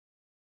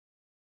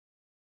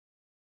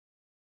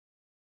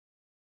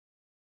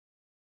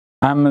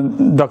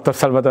I'm Dr.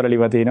 Salvatore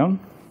Livatino.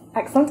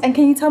 Excellent. And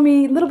can you tell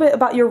me a little bit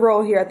about your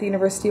role here at the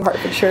University of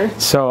Hertfordshire?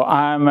 So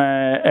I'm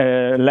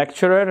a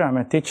lecturer, I'm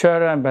a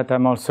teacher, but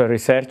I'm also a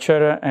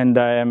researcher, and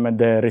I am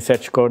the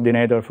research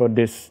coordinator for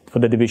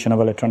the Division of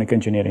Electronic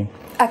Engineering.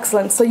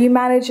 Excellent. So you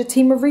manage a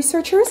team of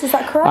researchers, is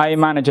that correct? I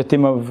manage a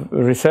team of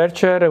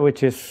researchers,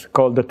 which is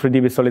called the 3D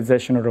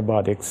Visualization and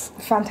Robotics.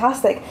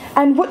 Fantastic.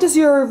 And what does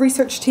your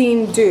research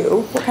team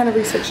do? What kind of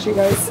research do you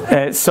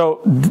guys?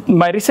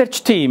 My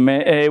research team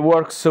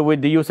works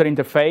with the user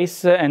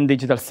interface and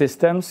digital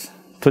systems.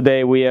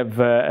 Today we have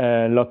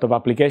a lot of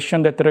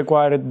applications that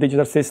require a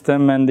digital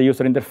system and the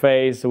user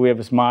interface. We have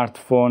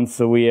smartphones,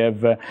 we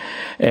have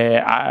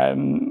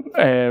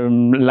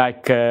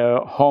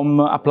home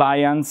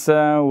appliance,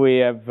 we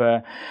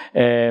have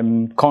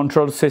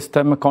control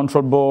system,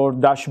 control board,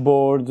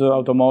 dashboard,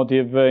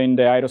 automotive in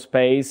the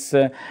aerospace,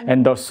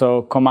 and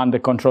also command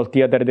and control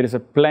theater. There is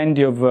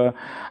plenty of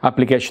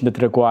application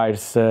that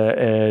requires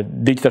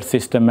digital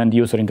system and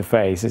user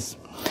interfaces.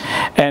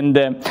 And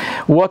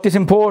what is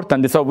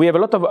important, so we have a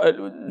lot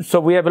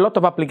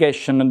of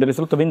application, and there is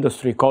a lot of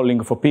industry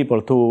calling for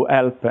people to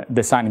help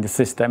design the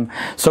system.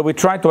 So we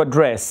try to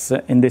address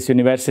in this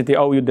university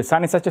how you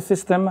design such a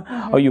system,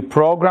 how you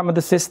program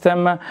the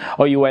system,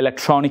 how you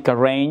electronic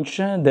arrange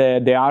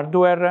the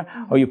hardware,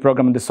 how you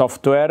program the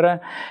software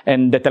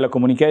and the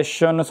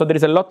telecommunication. So there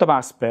is a lot of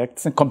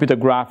aspects, computer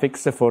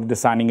graphics for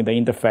designing the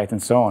interface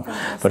and so on.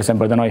 For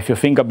example, I don't know if you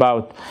think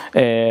about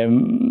a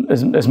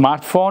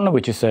smartphone,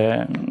 which is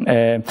a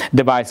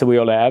device we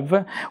all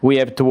have. We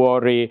have to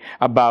worry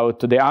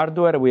about the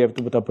hardware, we have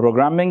to put up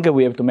programming,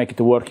 we have to make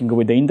it working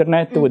with the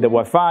internet, with the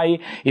Wi-Fi.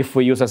 If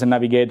we use as a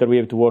navigator, we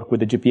have to work with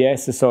the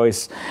GPS. So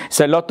it's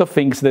a lot of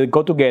things that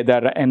go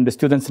together, and the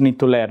students need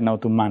to learn how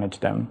to manage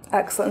them.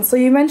 Excellent. So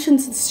you mentioned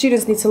the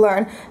students need to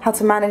learn how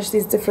to manage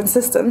these different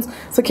systems.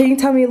 So can you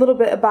tell me a little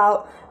bit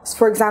about,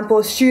 for example,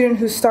 a student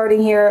who's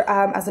starting here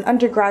as an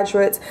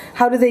undergraduate,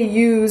 how do they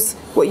use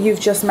what you've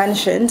just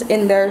mentioned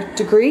in their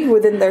degree,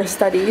 within their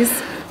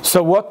studies?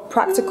 So what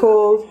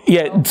practical?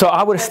 Yeah, so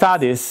our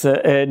studies,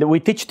 we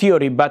teach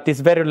theory, but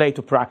it's very late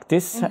to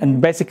practice. And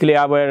basically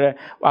our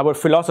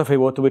philosophy,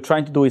 what we're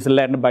trying to do is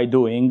learn by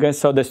doing.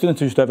 So the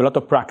students used to have a lot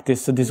of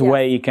practice. This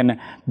way you can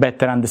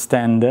better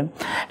understand.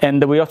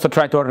 And we also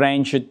try to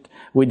arrange it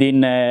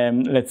within,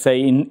 let's say,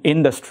 in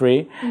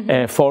industry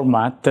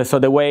format.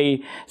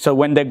 So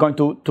when they're going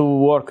to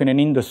work in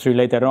an industry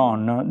later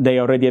on, they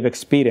already have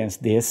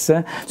experienced this.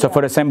 So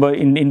for example,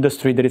 in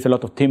industry, there is a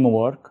lot of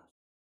teamwork.